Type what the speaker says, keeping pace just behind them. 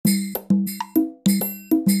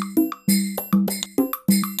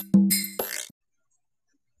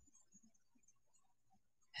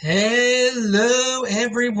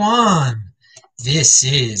This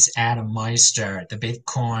is Adam Meister, the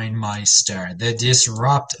Bitcoin Meister, the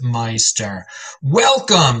Disrupt Meister.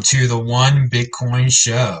 Welcome to the One Bitcoin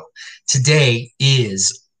Show. Today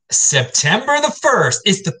is September the 1st.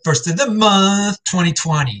 It's the first of the month,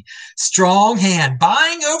 2020. Strong hand,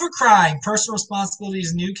 buying over crying. Personal responsibility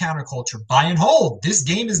is new counterculture. Buy and hold. This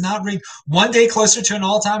game is not rigged. One day closer to an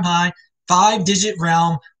all-time high. 5-digit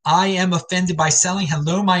realm. I am offended by selling.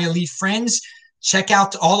 Hello, my elite friends. Check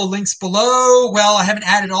out all the links below. Well, I haven't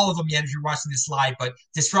added all of them yet if you're watching this live, but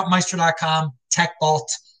disruptmeister.com, TechVault,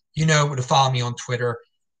 you know where to follow me on Twitter.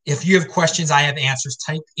 If you have questions, I have answers.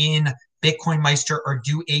 Type in Bitcoin Meister or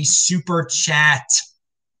do a super chat.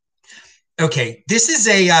 Okay, this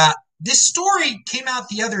story came out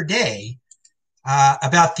the other day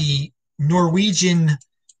about the Norwegian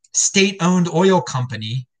state-owned oil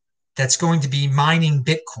company that's going to be mining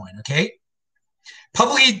Bitcoin, okay?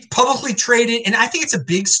 Publicly traded, and I think it's a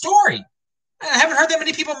big story. I haven't heard that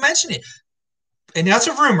many people mention it. And that's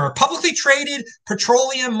a rumor. Publicly traded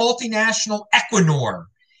petroleum multinational Equinor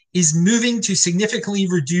is moving to significantly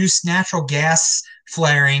reduce natural gas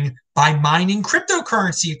flaring by mining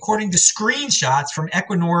cryptocurrency, according to screenshots from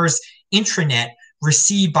Equinor's intranet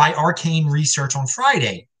received by Arcane Research on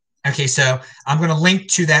Friday. Okay, so I'm going to link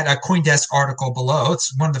to that CoinDesk article below.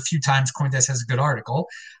 It's one of the few times CoinDesk has a good article.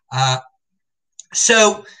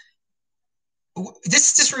 So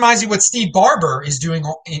this reminds me what Steve Barber is doing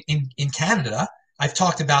in Canada. I've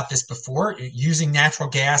talked about this before, using natural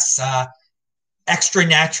gas, extra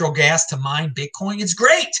natural gas to mine Bitcoin. It's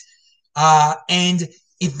great. And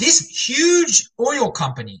if this huge oil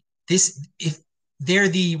company, if they're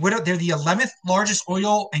the 11th largest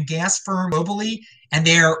oil and gas firm globally, and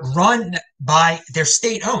they're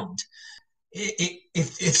state owned.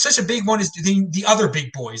 If such a big one is, the other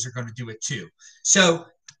big boys are going to do it too. So,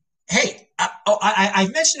 hey,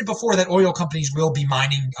 I've mentioned it before that oil companies will be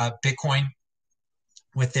mining Bitcoin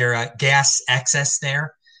with their gas access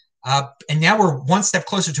there. And now we're one step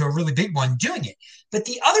closer to a really big one doing it. But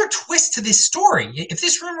the other twist to this story, if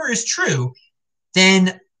this rumor is true,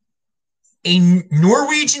 then a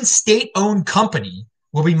Norwegian state-owned company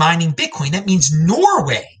will be mining Bitcoin. That means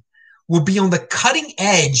Norway will be on the cutting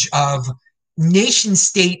edge of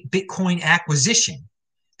nation-state Bitcoin acquisition.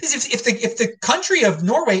 Because if the country of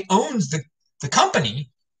Norway owns the company,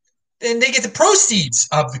 then they get the proceeds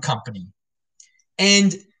of the company.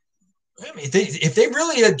 And I mean, if they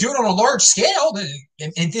really do it on a large scale,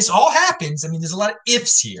 and this all happens, I mean, there's a lot of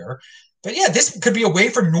ifs here. But yeah, this could be a way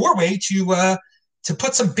for Norway to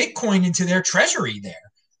put some Bitcoin into their treasury there.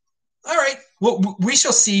 All right, well, we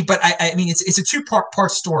shall see. But I mean, it's a two-part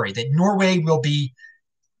story that Norway will be.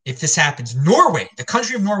 If this happens, Norway, the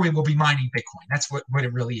country of Norway, will be mining Bitcoin. That's what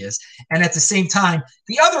it really is. And at the same time,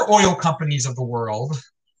 the other oil companies of the world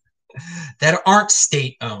that aren't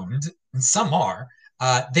state-owned, and some are,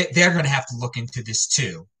 they're going to have to look into this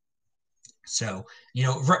too. So, you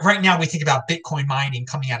know, right now we think about Bitcoin mining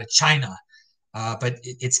coming out of China, but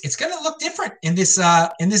it's going to look different in this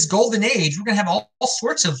golden age. We're going to have all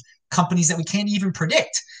sorts of companies that we can't even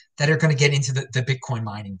predict that are going to get into the Bitcoin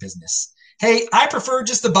mining business. Hey, I prefer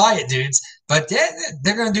just to buy it, dudes. But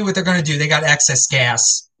they're going to do what they're going to do. They got excess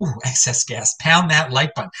gas. Ooh, excess gas. Pound that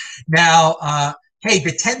like button. Now, hey,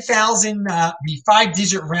 the 10,000, the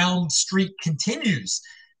 5-digit round streak continues.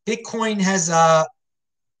 Bitcoin has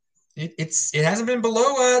it hasn't been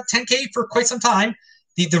below 10K for quite some time.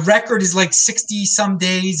 The record is like 60 some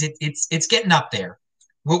days. It's getting up there.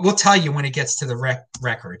 We'll tell you when it gets to the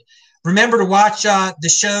record. Remember to watch the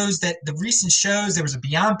shows, the recent shows. There was a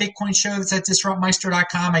Beyond Bitcoin show that's at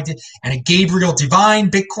disruptmeister.com. I did, and a Gabriel Divine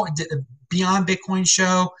Beyond Bitcoin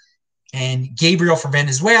show, and Gabriel from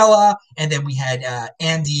Venezuela, and then we had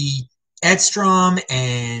Andy Edstrom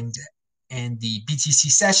and the BTC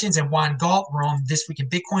sessions, and Juan Galt were on This Week in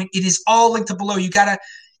Bitcoin. It is all linked below. You gotta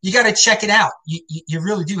check it out. You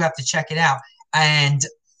really do have to check it out, and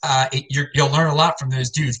you'll learn a lot from those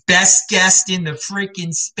dudes. Best guest in the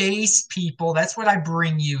freaking space, people. That's what I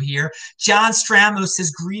bring you here. John Stramos says,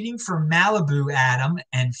 greeting from Malibu, Adam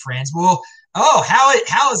and friends. Well,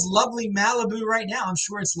 how is lovely Malibu right now? I'm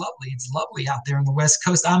sure it's lovely. It's lovely out there on the West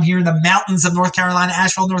Coast. I'm here in the mountains of North Carolina,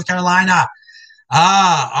 Asheville, North Carolina.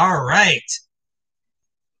 All right.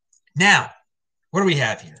 Now, what do we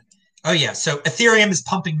have here? Oh, yeah. So Ethereum is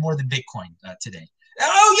pumping more than Bitcoin today.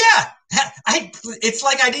 Oh, yeah. It's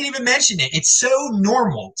like I didn't even mention it. It's so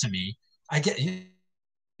normal to me. I get,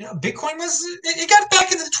 Bitcoin it got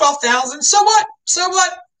back into the 12,000. So what? So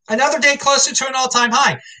what? Another day closer to an all-time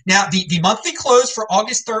high. Now, the monthly close for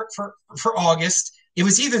August 3rd, for August, it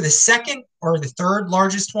was either the second or the third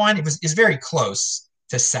largest one. It was very close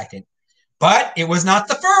to second. but it was not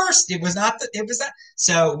the first. It was not the. It was that.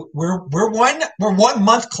 So we're 1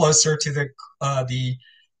 month closer to the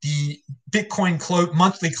Bitcoin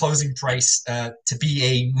monthly closing price to be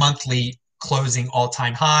a monthly closing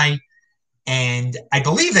all-time high. And I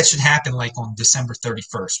believe that should happen like on December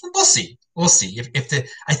 31st. We'll see. We'll see.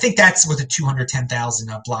 I think that's what the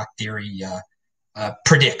 210,000 block theory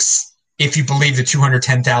predicts. If you believe the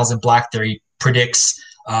 210,000 block theory predicts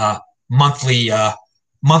monthly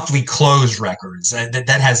close records,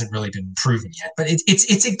 that hasn't really been proven yet. But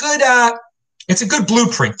it's a good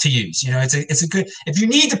blueprint to use. It's a good, if you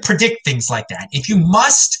need to predict things like that, if you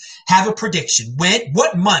must have a prediction,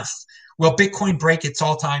 what month will Bitcoin break its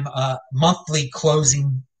all-time monthly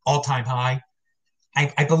closing all-time high?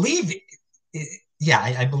 I believe,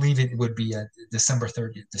 I believe it would be December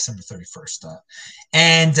 30th, December 31st.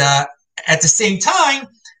 And at the same time,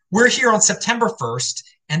 we're here on September 1st,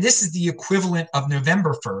 and this is the equivalent of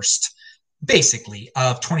November 1st, basically,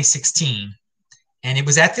 of 2016. And it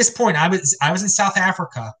was at this point I was in South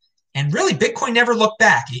Africa, and really Bitcoin never looked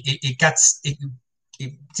back. It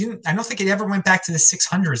didn't. I don't think it ever went back to the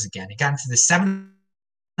 600s again. It got into the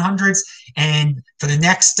 700s, and for the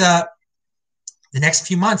next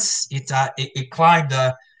few months, it climbed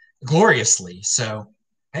gloriously. So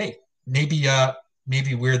hey, maybe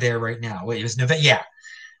we're there right now. Wait, it was November. Yeah.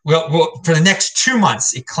 Well, for the next 2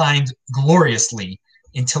 months, it climbed gloriously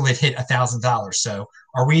until it hit $1,000. So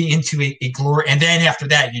are we into a glory? And then after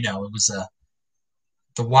that, it was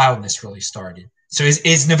the wildness really started. So is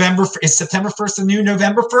September 1st the new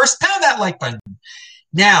November 1st? Pound that like button.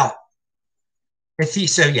 Now,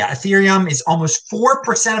 Ethereum is almost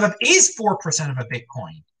 4% of a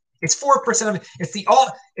Bitcoin. It's 4% of it.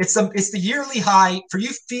 It's the yearly high for you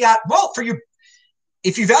fiat. Well,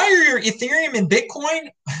 if you value your Ethereum in Bitcoin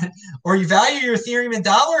or you value your Ethereum in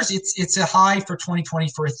dollars, it's a high for 2020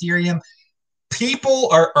 for Ethereum. People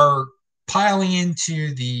are piling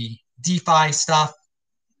into the DeFi stuff,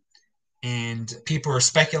 and people are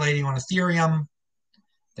speculating on Ethereum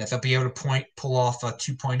that they'll be able to pull off a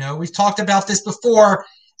 2.0. We've talked about this before,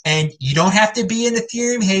 and you don't have to be an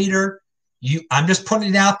Ethereum hater. I'm just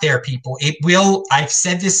putting it out there, people. It will. I've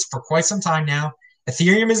said this for quite some time now.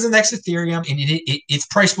 Ethereum is the next Ethereum, and its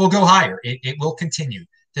price will go higher. It will continue.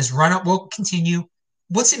 This run-up will continue.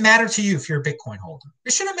 What's it matter to you if you're a Bitcoin holder?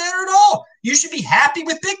 It shouldn't matter at all. You should be happy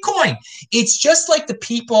with Bitcoin. It's just like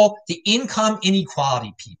the income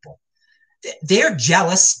inequality people. They're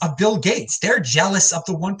jealous of Bill Gates. They're jealous of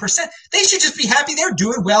the 1%. They should just be happy they're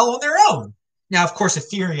doing well on their own. Now, of course,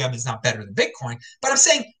 Ethereum is not better than Bitcoin, but I'm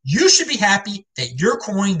saying you should be happy that your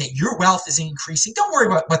coin, that your wealth is increasing. Don't worry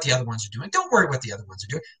about what the other ones are doing. Don't worry what the other ones are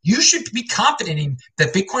doing. You should be confident in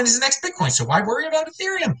that Bitcoin is the next Bitcoin. So why worry about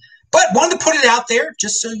Ethereum? But wanted to put it out there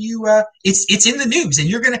just so it's in the news, and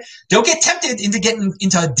don't get tempted into getting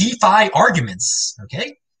into DeFi arguments,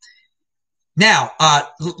 okay? Now,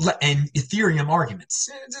 and Ethereum arguments.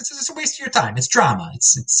 It's a waste of your time. It's drama.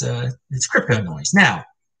 It's crypto noise. Now,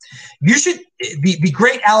 you should. The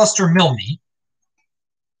great Alistair Milne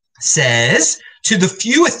says, to the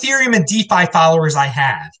few Ethereum and DeFi followers I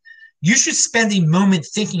have, you should spend a moment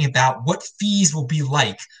thinking about what fees will be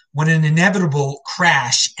like when an inevitable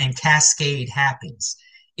crash and cascade happens.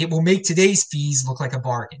 It will make today's fees look like a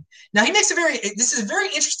bargain. Now, this is a very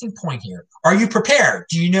interesting point here. Are you prepared?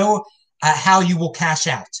 Do you know how you will cash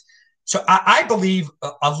out? So I believe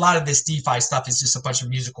a lot of this DeFi stuff is just a bunch of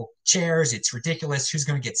musical chairs. It's ridiculous. Who's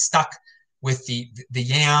going to get stuck with the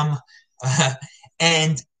YAM?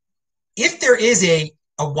 And if there is a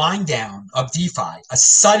wind down of DeFi, a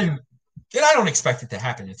sudden, and I don't expect it to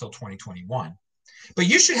happen until 2021, but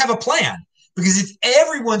you should have a plan, because if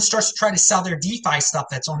everyone starts to try to sell their DeFi stuff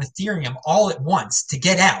that's on Ethereum all at once to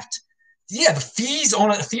get out, the fees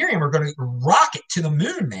on Ethereum are going to rocket to the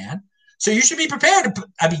moon, man. So you should be prepared to,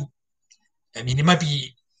 I mean, it might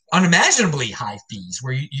be unimaginably high fees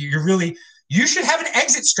where you should have an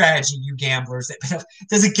exit strategy, you gamblers.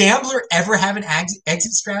 Does a gambler ever have an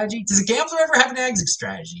exit strategy? Does a gambler ever have an exit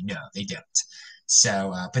strategy? No, they don't.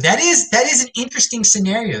 So, but that is an interesting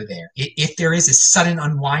scenario there. If there is a sudden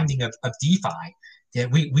unwinding of DeFi,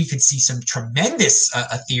 that we could see some tremendous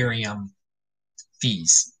Ethereum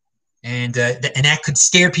fees. And that could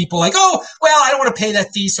scare people like, oh, well, I don't want to pay that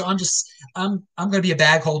fee, so I'm going to be a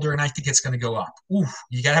bag holder, and I think it's going to go up. Ooh,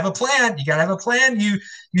 you got to have a plan. You got to have a plan, you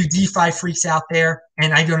DeFi freaks out there.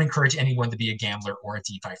 And I don't encourage anyone to be a gambler or a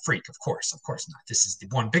DeFi freak. Of course not. This is the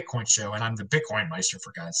One Bitcoin Show, and I'm the Bitcoin Meister,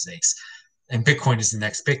 for God's sakes. And Bitcoin is the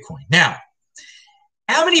next Bitcoin. Now,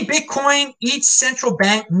 how many Bitcoin each central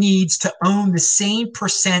bank needs to own the same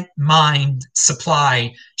percent mined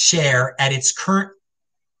supply share at its current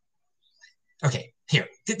Okay, here.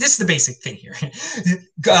 This is the basic thing here.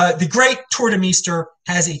 The Great Tour de Meester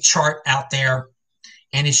has a chart out there,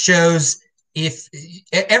 and it shows if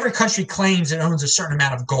every country claims it owns a certain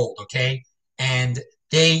amount of gold, okay? And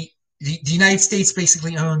the United States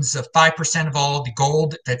basically owns 5% of all the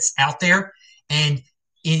gold that's out there. And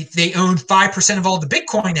if they owned 5% of all the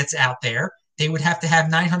Bitcoin that's out there, they would have to have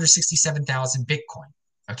 967,000 Bitcoin.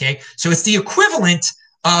 Okay. So it's the equivalent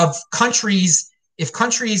of countries, if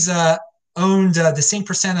countries owned the same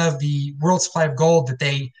percent of the world supply of gold that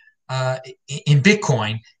they in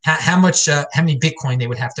Bitcoin, how many Bitcoin they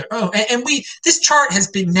would have to own. And this chart has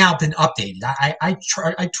now been updated. I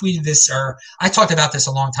tweeted this, or I talked about this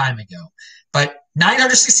a long time ago, but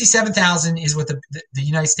 967,000 is what the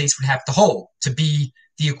United States would have to hold to be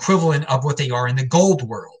the equivalent of what they are in the gold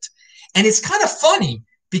world. And it's kind of funny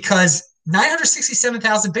because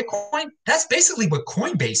 967,000 Bitcoin, that's basically what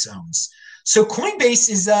Coinbase owns. So Coinbase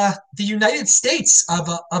is the United States of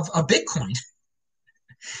Bitcoin.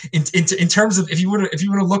 In terms of if you want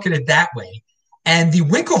to look at it that way, and the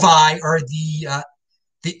Winklevi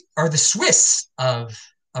are the Swiss of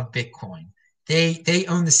Bitcoin. They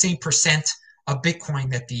own the same percent of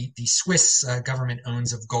Bitcoin that the Swiss government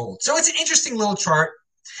owns of gold. So it's an interesting little chart.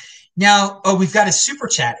 Now, we've got a super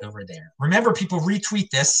chat over there. Remember, people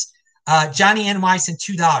retweet this. Johnny NY sent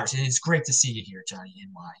 $2, and it's great to see you here, Johnny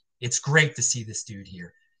NY. It's great to see this dude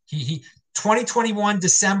here. He 2021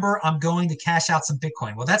 December, I'm going to cash out some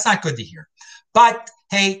Bitcoin. Well, that's not good to hear. But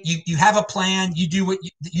hey, you have a plan. You do what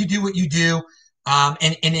you do.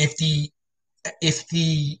 And if the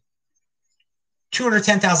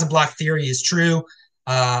 210,000 block theory is true,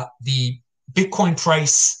 the Bitcoin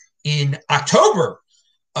price in October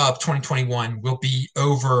of 2021 will be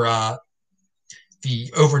over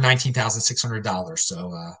 $19,600.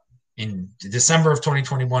 So in December of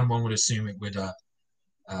 2021, one would assume it would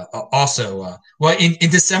in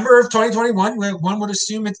December of 2021, one would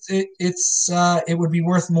assume it would be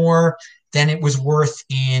worth more than it was worth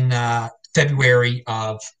in February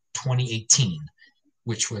of 2018,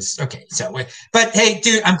 which was okay. So, but hey,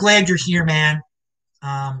 dude, I'm glad you're here, man.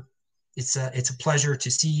 It's a pleasure to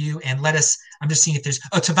see you. And I'm just seeing if there's.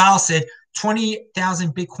 Oh, Taval said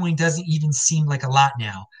 20,000 Bitcoin doesn't even seem like a lot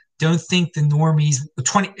now. Don't think the normies,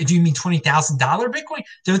 do you mean $20,000 Bitcoin?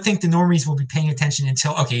 Don't think the normies will be paying attention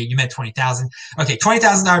until, okay, you meant 20,000. Okay,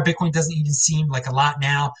 $20,000 Bitcoin doesn't even seem like a lot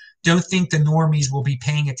now. Don't think the normies will be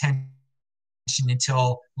paying attention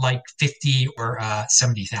until like 50 or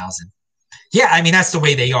 70,000. Yeah, I mean, that's the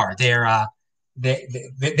way they are. They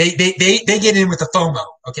get in with the FOMO.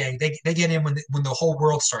 Okay, they get in when the whole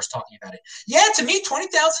world starts talking about it. Yeah, to me, $20,000.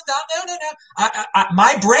 No.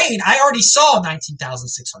 My brain, I already saw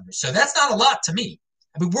 19,600. So that's not a lot to me.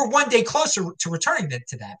 I mean, we're one day closer to returning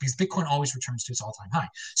to that because Bitcoin always returns to its all-time high.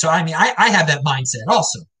 So I mean, I have that mindset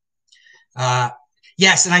also.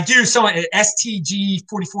 Yes, and I do. So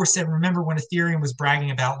STG44 remember when Ethereum was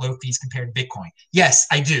bragging about low fees compared to Bitcoin? Yes,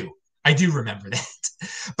 I do. I do remember that.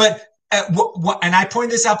 But and I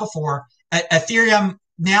pointed this out before, Ethereum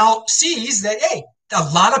now sees that, hey, a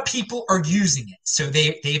lot of people are using it. So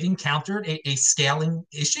they've encountered a scaling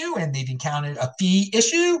issue, and they've encountered a fee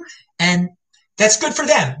issue, and that's good for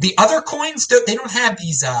them. The other coins, they don't have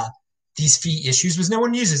these fee issues because no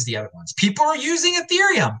one uses the other ones. People are using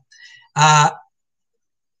Ethereum.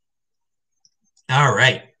 All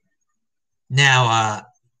right. Now,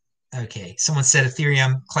 okay, someone said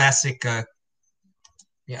Ethereum Classic.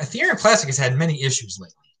 Yeah, Ethereum Classic has had many issues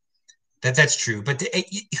lately. That's true, but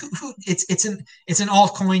it's an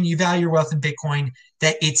altcoin. You value your wealth in Bitcoin.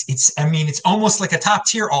 That it's almost like a top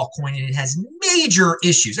tier altcoin, and it has major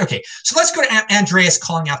issues. Okay, so let's go to Andreas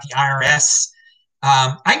calling out the IRS.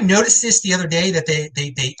 I noticed this the other day that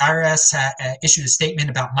the IRS issued a statement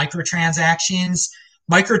about microtransactions.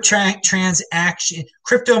 Crypto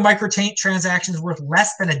microtransactions worth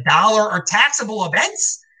less than $1 are taxable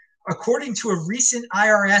events, according to a recent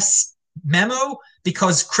IRS memo,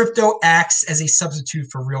 because crypto acts as a substitute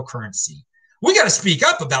for real currency. We got to speak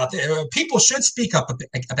up about this. People should speak up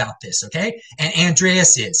about this, okay? And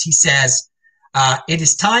Andreas is. He says, it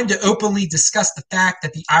is time to openly discuss the fact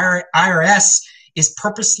that the IRS is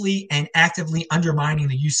purposely and actively undermining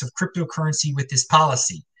the use of cryptocurrency with this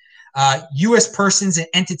policy. U.S. persons and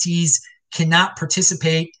entities cannot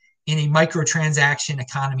participate in a microtransaction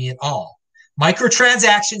economy at all.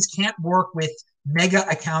 Microtransactions can't work with mega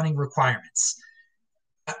accounting requirements.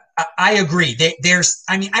 I agree. I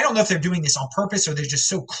don't know if they're doing this on purpose or they're just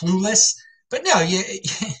so clueless. But no,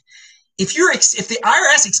 if the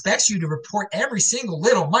IRS expects you to report every single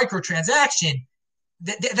little microtransaction,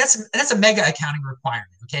 that's a mega accounting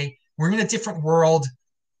requirement. Okay, we're in a different world.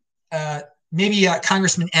 maybe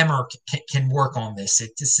Congressman Emmer can work on this.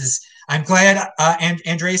 This is. I'm glad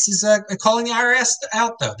Andreas is calling the IRS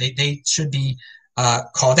out, though. They should be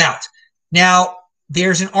called out. Now,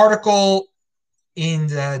 there's an article in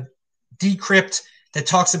the Decrypt that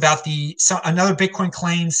talks about another Bitcoin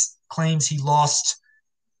claims he lost.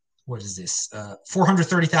 What is this?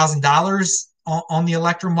 $430,000 on the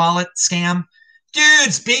Electrum wallet scam.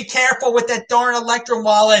 Dudes, be careful with that darn Electrum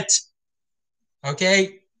wallet.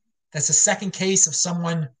 Okay, that's the second case of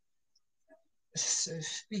someone.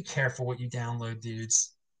 Be careful what you download,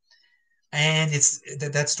 dudes. And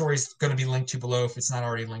that story is going to be linked to below if it's not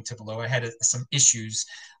already linked to below. I had some issues.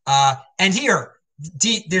 And here,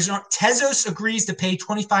 Tezos agrees to pay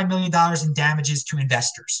 $25 million in damages to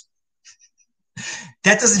investors.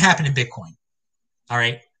 That doesn't happen in Bitcoin. All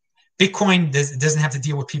right. Bitcoin doesn't have to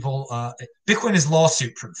deal with people. Bitcoin is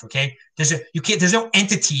lawsuit proof. Okay. There's no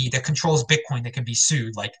entity that controls Bitcoin that can be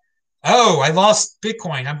sued. Like, oh, I lost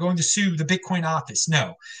Bitcoin, I'm going to sue the Bitcoin office.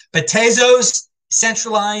 No. But Tezos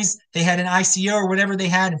centralized. They had an ICO or whatever they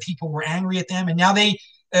had, and people were angry at them. And now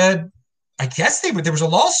I guess there was a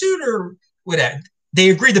lawsuit or whatever. They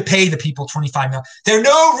agreed to pay the people $25 million. There are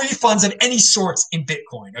no refunds of any sorts in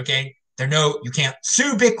Bitcoin. Okay. You can't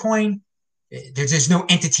sue Bitcoin. There's no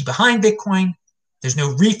entity behind Bitcoin. There's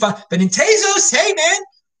no refund. But in Tezos, hey man,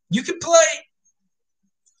 you can play.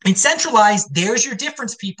 In centralized, there's your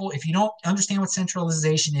difference, people. If you don't understand what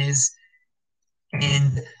centralization is.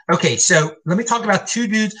 And okay, so let me talk about two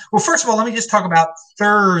dudes. Well, first of all, let me just talk about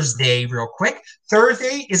Thursday real quick.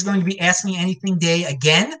 Thursday is going to be Ask Me Anything Day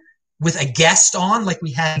again with a guest on, like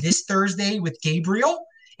we had this Thursday with Gabriel.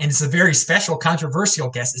 And it's a very special, controversial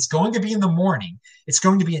guest. It's going to be in the morning. It's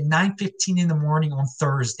going to be at 9:15 in the morning on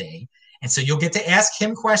Thursday. And so you'll get to ask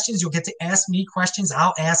him questions. You'll get to ask me questions.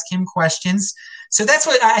 I'll ask him questions. So that's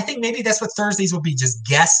what I think. Maybe that's what Thursdays will be. Just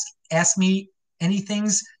guests ask me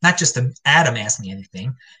anythings, not just Adam ask me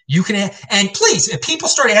anything. You can, and please, if people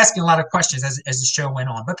start asking a lot of questions as the show went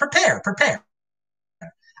on, but prepare.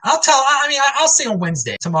 I'll say on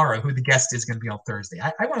Wednesday, tomorrow, who the guest is going to be on Thursday.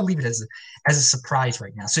 I want to leave it as a surprise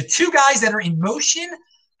right now. So two guys that are in motion,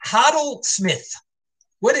 Hodl Smith.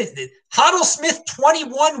 What is it? Hodl Smith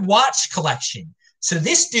 21 watch collection. So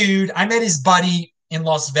this dude, I met his buddy in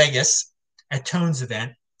Las Vegas at Tone's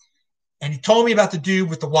event, and he told me about the dude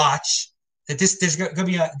with the watch, that there's going to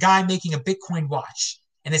be a guy making a Bitcoin watch.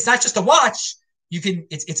 And it's not just a watch.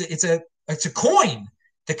 It's a coin.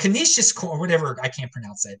 The Canisius coin, or whatever, I can't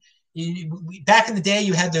pronounce that. Back in the day,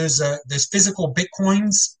 you had those physical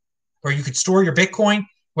Bitcoins where you could store your Bitcoin.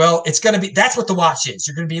 Well, that's what the watch is.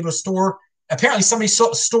 You're going to be able to store. Apparently, somebody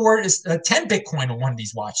stored 10 Bitcoin on one of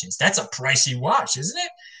these watches. That's a pricey watch, isn't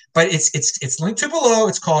it? But it's linked to below.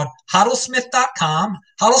 It's called hodlsmith.com.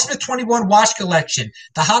 Hodlsmith 21 watch collection.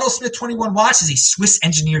 The Hodlsmith 21 watch is a Swiss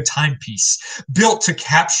engineered timepiece built to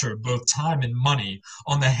capture both time and money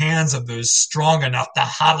on the hands of those strong enough to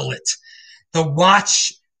hodl it. The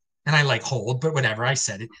watch, and I like hold, but whatever, I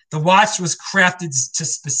said it. The watch was crafted to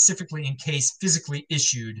specifically encase physically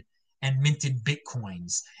issued and minted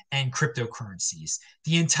Bitcoins and cryptocurrencies.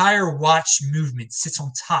 The entire watch movement sits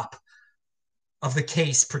on top of the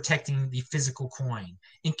case, protecting the physical coin,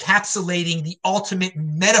 encapsulating the ultimate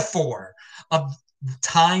metaphor of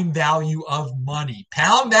time value of money.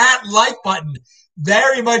 Pound that like button.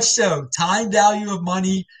 Very much so. Time value of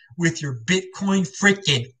money with your Bitcoin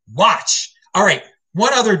freaking watch. All right.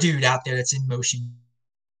 One other dude out there that's in motion.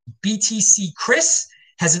 BTC Chris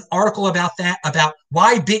has an article about that, about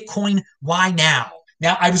why Bitcoin, why now?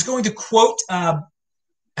 Now, I was going to quote,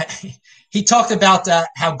 he talked about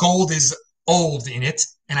how gold is old in it,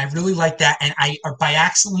 and I really like that, and I by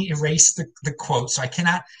accidentally erased the quote, so I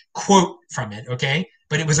cannot quote from it, okay?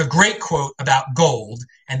 But it was a great quote about gold,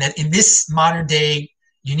 and that in this modern day,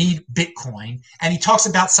 you need Bitcoin. And he talks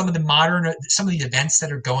about some of the events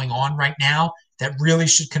that are going on right now that really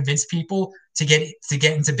should convince people to get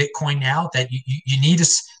into Bitcoin now, that you need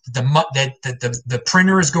the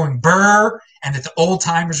printer is going burr, and that the old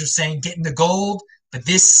timers are saying get into gold, but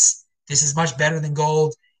this is much better than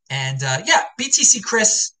gold. And BTC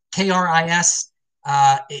Chris, KRIS,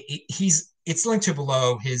 it's linked to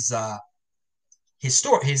below his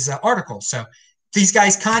article. So these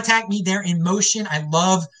guys contact me. They're in motion. I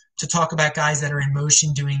love to talk about guys that are in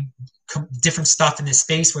motion doing different stuff in this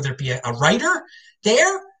space, whether it be a writer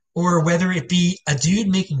there or whether it be a dude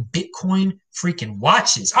making Bitcoin freaking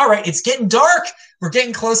watches. All right, it's getting dark. We're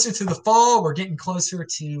getting closer to the fall. We're getting closer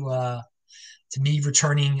to me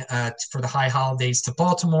returning for the high holidays to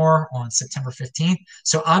Baltimore on September 15th.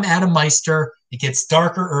 So I'm Adam Meister. It gets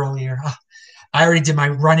darker earlier. I already did my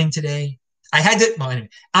running today. I had to. Well, anyway,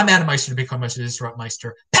 I'm Adam Meister, the Bitcoin Meister. This is Rob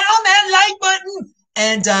Meister. Pound that like button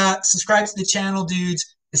and subscribe to the channel,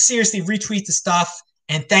 dudes. Seriously, retweet the stuff.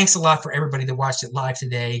 And thanks a lot for everybody that watched it live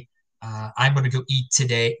today. I'm going to go eat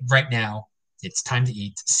today, right now. It's time to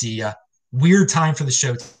eat. See ya. Weird time for the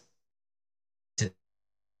show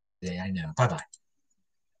today. I know. Bye bye.